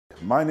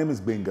My name is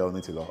Bengal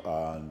Nitilo,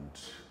 and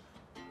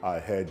I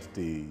head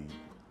the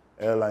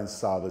Airline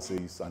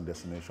Services and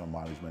Destination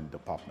Management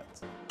Department.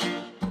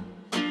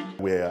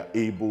 We're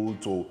able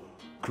to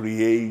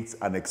create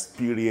an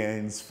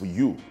experience for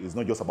you. It's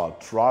not just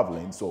about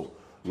traveling, so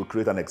we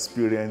create an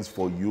experience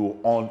for you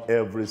on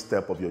every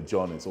step of your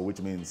journey. So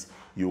which means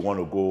you want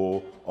to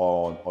go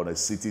on a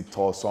city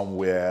tour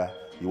somewhere,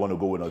 you want to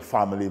go on a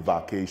family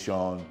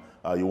vacation,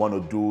 you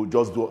want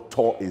to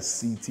tour a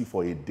city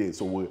for a day.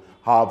 So we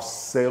have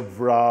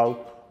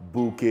several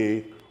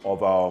bouquet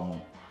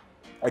of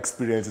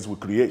experiences we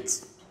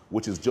create,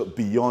 which is just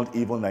beyond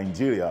even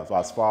Nigeria. So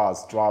as far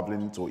as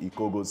traveling to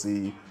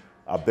Ikogosi,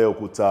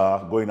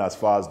 Abeokuta, going as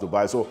far as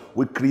Dubai. So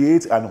we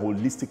create an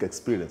holistic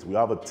experience. We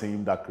have a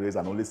team that creates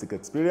an holistic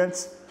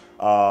experience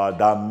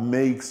that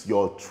makes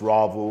your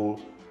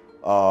travel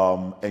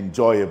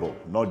enjoyable,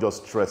 not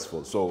just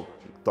stressful. So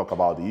talk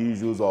about the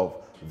issues of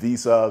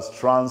visas,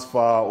 transfer,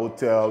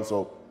 hotels.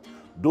 So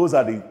those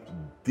are the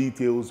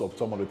details of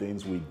some of the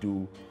things we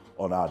do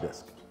on our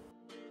desk.